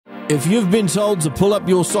If you've been told to pull up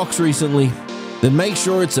your socks recently, then make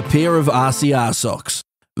sure it's a pair of RCR socks.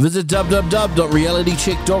 Visit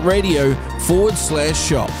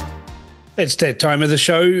www.realitycheck.radio/shop. It's that time of the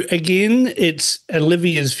show again. It's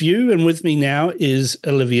Olivia's View, and with me now is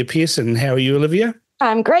Olivia Pierson. How are you, Olivia?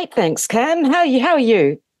 I'm great, thanks, Cam. How are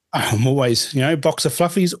you? I'm always, box of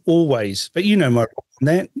fluffies, always. But you know my role on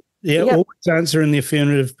that. Yeah, Yep. Always answer in the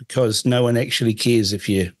affirmative because no one actually cares if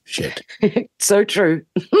you shit. So true.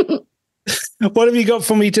 What have you got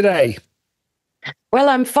for me today? Well,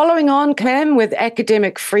 I'm following on, Cam, with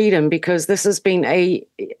academic freedom because this has been a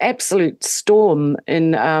absolute storm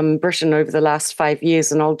in Britain over the last 5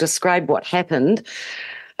 years, and I'll describe what happened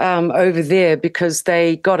over there because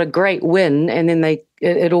they got a great win and then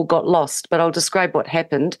it all got lost. But I'll describe what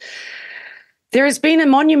happened. There has been a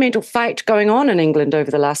monumental fight going on in England over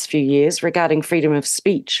the last few years regarding freedom of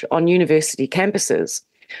speech on university campuses.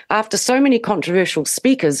 After so many controversial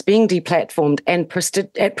speakers being deplatformed at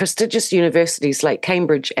prestigious universities like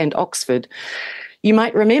Cambridge and Oxford, you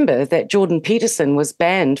might remember that Jordan Peterson was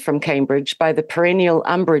banned from Cambridge by the perennial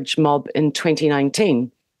umbrage mob in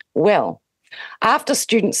 2019. Well, after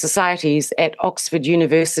student societies at Oxford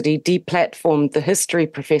University deplatformed the history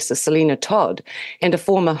professor Selina Todd and a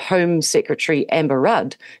former Home Secretary Amber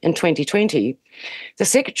Rudd in 2020, the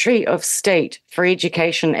Secretary of State for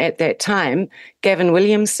Education at that time, Gavin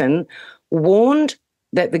Williamson, warned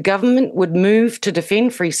that the government would move to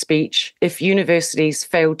defend free speech if universities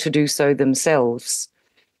failed to do so themselves.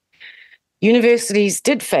 Universities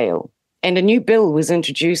did fail, and a new bill was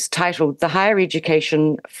introduced titled the Higher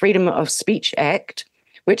Education Freedom of Speech Act,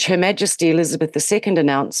 which Her Majesty Elizabeth II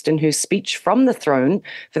announced in her speech from the throne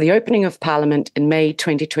for the opening of Parliament in May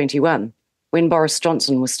 2021, when Boris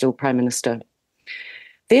Johnson was still Prime Minister.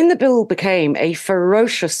 Then the bill became a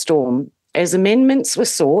ferocious storm as amendments were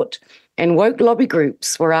sought and woke lobby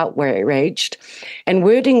groups were outraged, and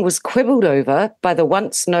wording was quibbled over by the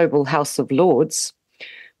once noble House of Lords,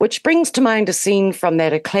 which brings to mind a scene from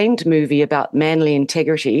that acclaimed movie about manly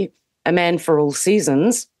integrity, A Man for All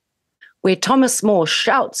Seasons, where Thomas More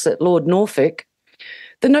shouts at Lord Norfolk,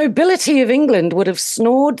 "The nobility of England would have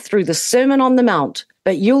snored through the Sermon on the Mount,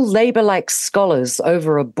 but you'll labour like scholars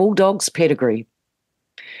over a bulldog's pedigree."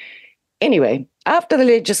 Anyway, after the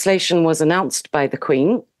legislation was announced by the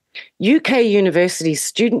Queen, UK university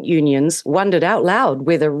student unions wondered out loud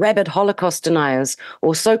whether rabid Holocaust deniers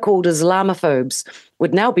or so-called Islamophobes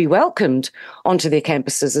would now be welcomed onto their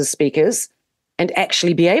campuses as speakers and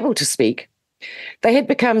actually be able to speak. They had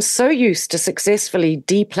become so used to successfully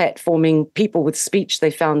deplatforming people with speech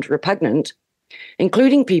they found repugnant,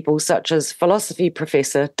 including people such as philosophy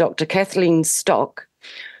professor Dr. Kathleen Stock,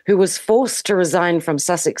 who was forced to resign from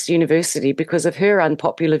Sussex University because of her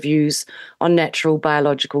unpopular views on natural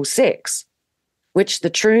biological sex, which the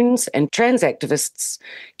troons and trans activists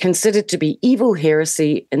considered to be evil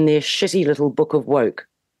heresy in their shitty little book of woke.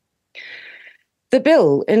 The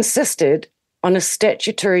bill insisted on a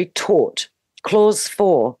statutory tort, Clause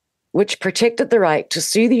 4, which protected the right to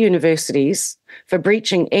sue the universities for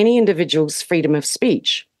breaching any individual's freedom of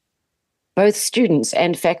speech, both students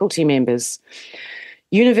and faculty members.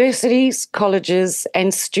 Universities, colleges,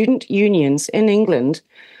 and student unions in England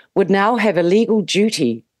would now have a legal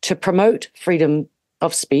duty to promote freedom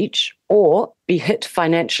of speech or be hit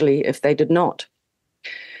financially if they did not.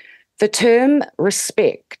 The term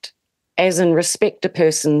respect, as in respect a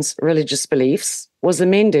person's religious beliefs, was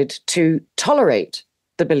amended to tolerate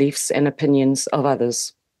the beliefs and opinions of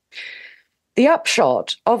others. The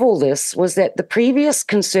upshot of all this was that the previous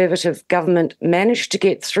Conservative government managed to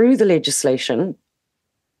get through the legislation,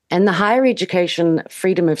 and the Higher Education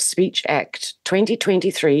Freedom of Speech Act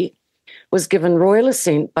 2023 was given royal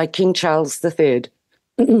assent by King Charles III.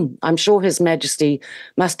 I'm sure His Majesty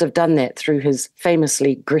must have done that through his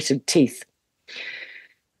famously gritted teeth.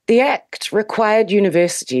 The Act required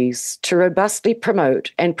universities to robustly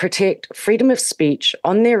promote and protect freedom of speech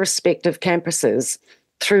on their respective campuses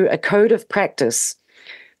through a code of practice.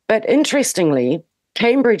 But interestingly,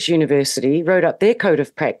 Cambridge University wrote up their code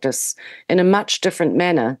of practice in a much different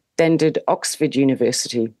manner than did Oxford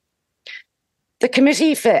University. The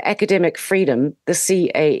Committee for Academic Freedom, the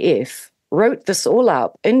CAF, wrote this all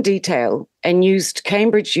up in detail and used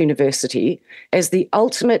Cambridge University as the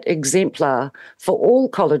ultimate exemplar for all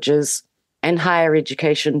colleges and higher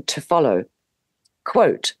education to follow.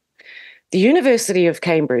 Quote, "The University of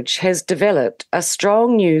Cambridge has developed a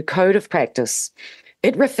strong new code of practice.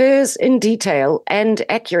 It refers in detail and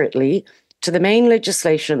accurately to the main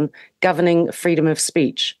legislation governing freedom of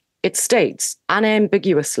speech. It states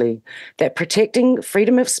unambiguously that protecting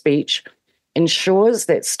freedom of speech ensures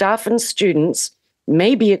that staff and students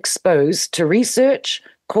may be exposed to research,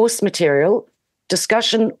 course material,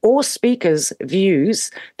 discussion, or speakers'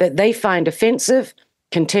 views that they find offensive,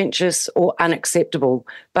 contentious, or unacceptable,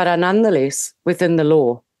 but are nonetheless within the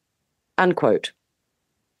law, unquote.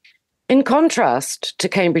 In contrast to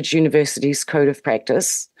Cambridge University's Code of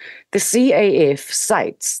Practice, the CAF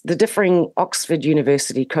cites the differing Oxford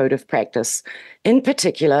University Code of Practice, in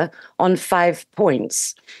particular on 5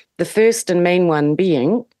 points. The first and main one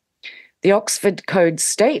being, the Oxford Code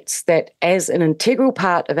states that as an integral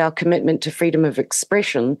part of our commitment to freedom of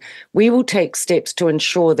expression, we will take steps to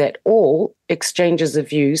ensure that all exchanges of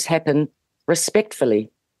views happen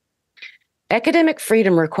respectfully. Academic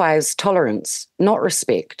freedom requires tolerance, not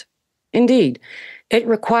respect. Indeed, it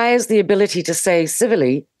requires the ability to say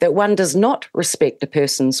civilly that one does not respect a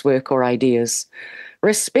person's work or ideas.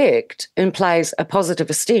 Respect implies a positive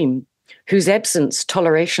esteem, whose absence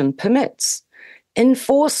toleration permits.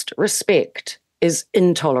 Enforced respect is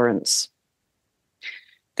intolerance.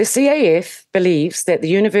 The CAF believes that the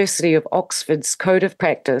University of Oxford's Code of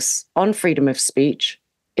Practice on freedom of speech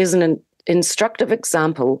is an instructive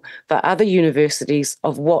example for other universities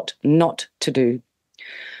of what not to do.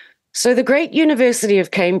 So the great University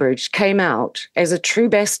of Cambridge came out as a true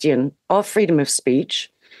bastion of freedom of speech,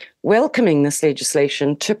 welcoming this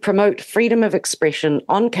legislation to promote freedom of expression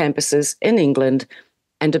on campuses in England,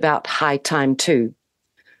 and about high time too.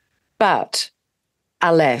 But,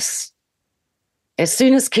 alas, as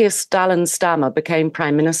soon as Keir Starmer became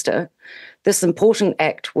Prime Minister, this important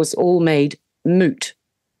act was all made moot.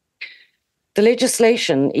 The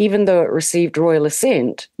legislation, even though it received royal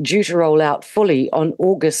assent, due to roll out fully on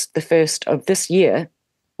August the 1st of this year,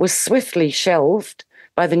 was swiftly shelved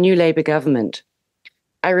by the new Labour government.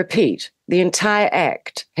 I repeat, the entire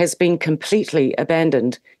act has been completely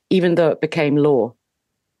abandoned, even though it became law.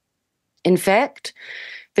 In fact,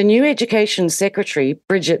 the new Education Secretary,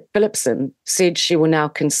 Bridget Phillipson, said she will now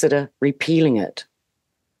consider repealing it.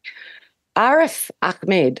 Arif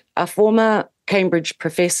Ahmed, a former Cambridge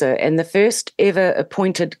professor and the first ever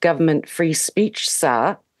appointed government free speech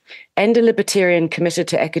SAR, and a libertarian committed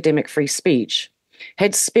to academic free speech,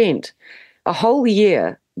 had spent a whole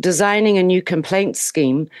year designing a new complaint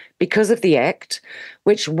scheme because of the Act,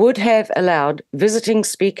 which would have allowed visiting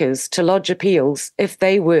speakers to lodge appeals if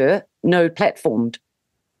they were no-platformed.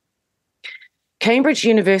 Cambridge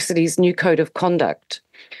University's new Code of Conduct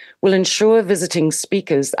will ensure visiting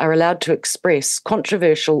speakers are allowed to express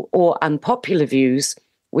controversial or unpopular views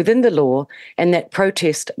within the law, and that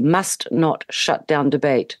protest must not shut down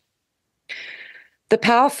debate. The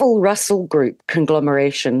powerful Russell Group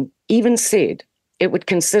conglomeration even said it would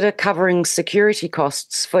consider covering security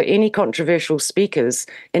costs for any controversial speakers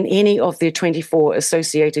in any of their 24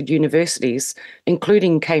 associated universities,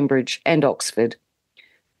 including Cambridge and Oxford.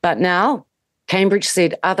 But now, Cambridge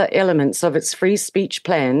said other elements of its free speech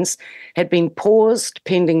plans had been paused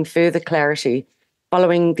pending further clarity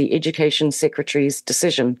following the Education Secretary's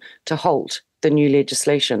decision to halt the new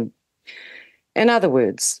legislation. In other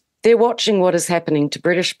words, they're watching what is happening to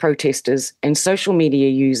British protesters and social media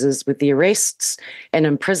users with the arrests and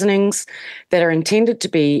imprisonings that are intended to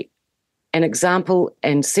be an example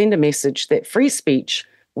and send a message that free speech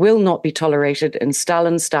will not be tolerated in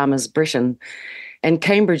Stalin Starmer's Britain, and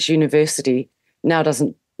Cambridge University now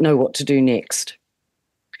doesn't know what to do next.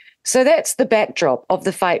 So that's the backdrop of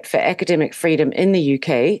the fight for academic freedom in the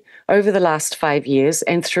UK over the last 5 years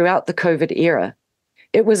and throughout the COVID era.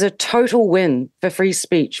 It was a total win for free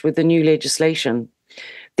speech with the new legislation,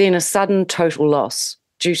 then a sudden total loss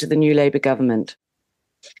due to the new Labour government.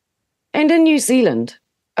 And in New Zealand,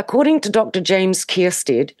 according to Dr. James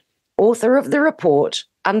Kierstead, author of the report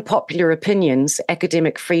Unpopular Opinions,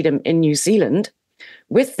 Academic Freedom in New Zealand,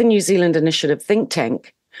 with the New Zealand Initiative think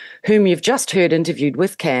tank, whom you've just heard interviewed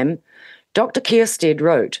with Cam, Dr. Kierstead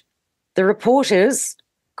wrote, "The report is,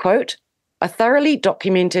 quote, a thoroughly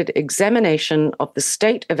documented examination of the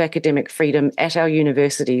state of academic freedom at our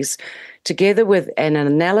universities, together with an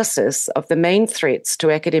analysis of the main threats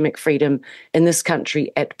to academic freedom in this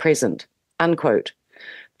country at present," unquote.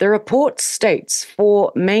 The report states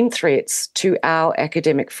 4 main threats to our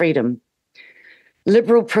academic freedom: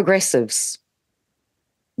 liberal progressives,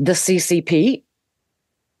 the CCP,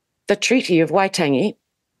 the Treaty of Waitangi,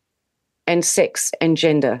 and sex and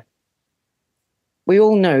gender. We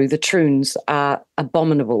all know the Troons are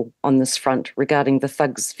abominable on this front regarding the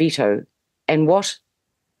thugs' veto and what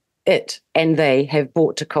it and they have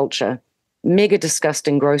brought to culture. Mega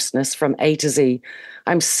disgusting grossness from A to Z.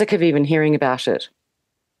 I'm sick of even hearing about it.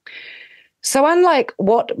 So unlike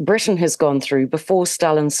what Britain has gone through before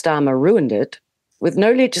Stalin Starmer ruined it, with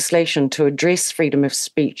no legislation to address freedom of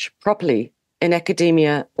speech properly, in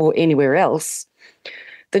academia or anywhere else,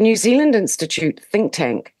 the New Zealand Institute think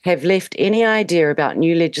tank have left any idea about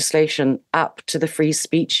new legislation up to the Free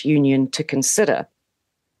Speech Union to consider.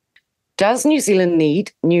 Does New Zealand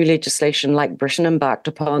need new legislation like Britain embarked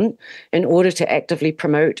upon in order to actively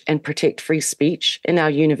promote and protect free speech in our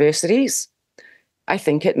universities? I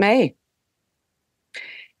think it may.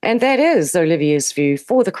 And that is Olivia's view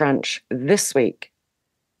for The Crunch this week.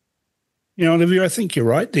 You know, Olivia, I think you're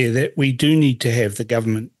right there that we do need to have the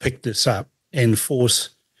government pick this up and force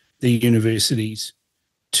the universities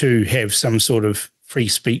to have some sort of free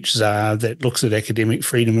speech czar that looks at academic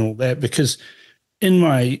freedom and all that, because in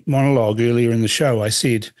my monologue earlier in the show, I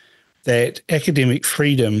said that academic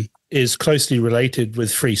freedom is closely related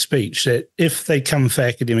with free speech, that if they come for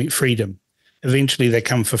academic freedom, eventually they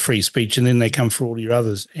come for free speech, and then they come for all your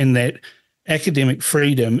others, and that academic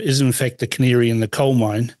freedom is in fact the canary in the coal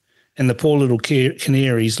mine, and the poor little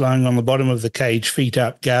canaries lying on the bottom of the cage, feet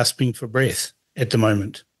up, gasping for breath at the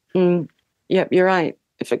moment. Yep, you're right.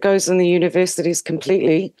 If it goes in the universities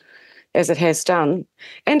completely, as it has done.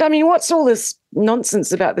 And I mean, what's all this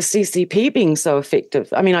nonsense about the CCP being so effective?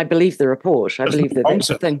 I mean, I believe the report. I believe that that's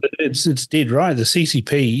the thing. It's dead right. The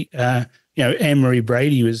CCP, Anne-Marie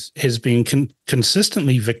Brady has been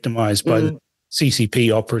consistently victimised by the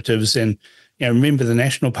CCP operatives. And, remember the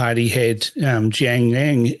National Party had Jiang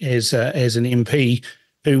Yang as an MP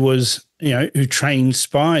who was, who trained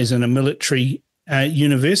spies in a military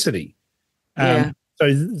university. So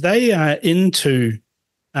they are into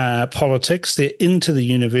politics. They're into the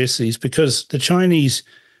universities because the Chinese,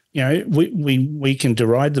 we can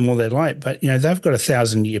deride them all they like, but they've got a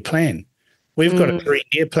 1,000-year plan. We've got a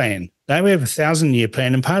 3-year plan. They have a 1,000-year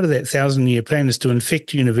plan, and part of that 1,000-year plan is to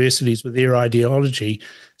infect universities with their ideology,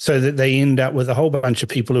 so that they end up with a whole bunch of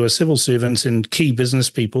people who are civil servants and key business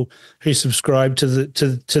people who subscribe to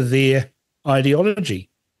their ideology,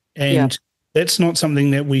 and that's not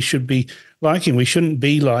something that we should be liking. We shouldn't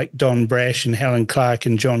be like Don Brash and Helen Clark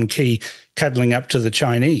and John Key cuddling up to the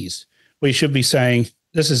Chinese. We should be saying,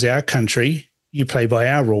 this is our country, you play by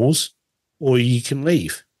our rules, or you can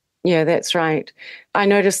leave. Yeah, that's right. I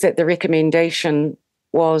noticed that the recommendation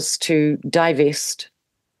was to divest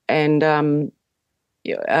and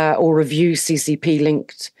or review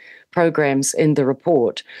CCP-linked programs in the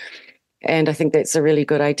report. And I think that's a really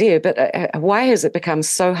good idea. But why has it become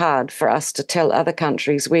so hard for us to tell other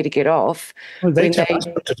countries where to get off? Well, they tell us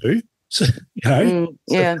what to do. So,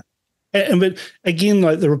 but again,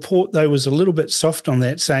 like the report, though, was a little bit soft on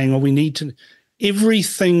that, saying, well, we need to –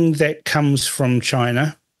 everything that comes from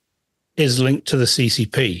China is linked to the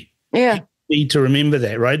CCP. Yeah. You need to remember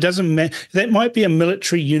that, right? It doesn't matter. That might be a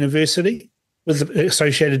military university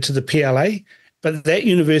associated to the PLA, but that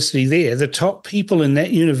university there, the top people in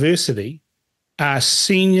that university are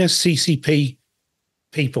senior CCP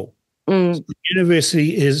people. So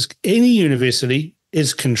any university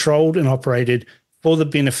is controlled and operated for the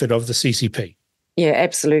benefit of the CCP. Yeah,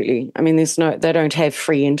 absolutely. I mean, they don't have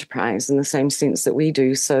free enterprise in the same sense that we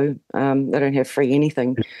do. So they don't have free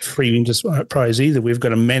anything. Free enterprise either. We've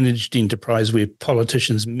got a managed enterprise where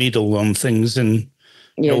politicians meddle on things and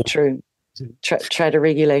true. Try to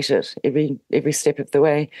regulate it every step of the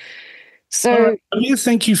way. So,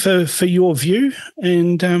 thank you for your view,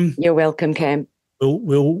 and you're welcome, Cam.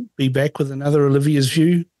 We'll be back with another Olivia's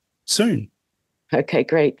View soon. Okay,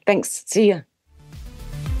 great. Thanks. See ya.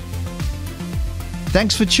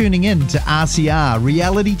 Thanks for tuning in to RCR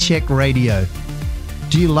Reality Check Radio.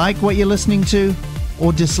 Do you like what you're listening to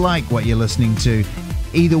or dislike what you're listening to?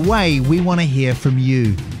 Either way, we want to hear from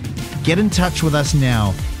you. Get in touch with us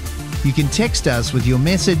now. You can text us with your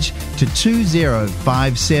message to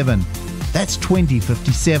 2057. That's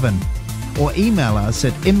 2057. Or email us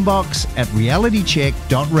at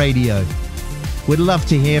inbox@realitycheck.radio. We'd love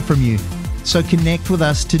to hear from you, so connect with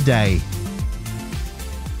us today.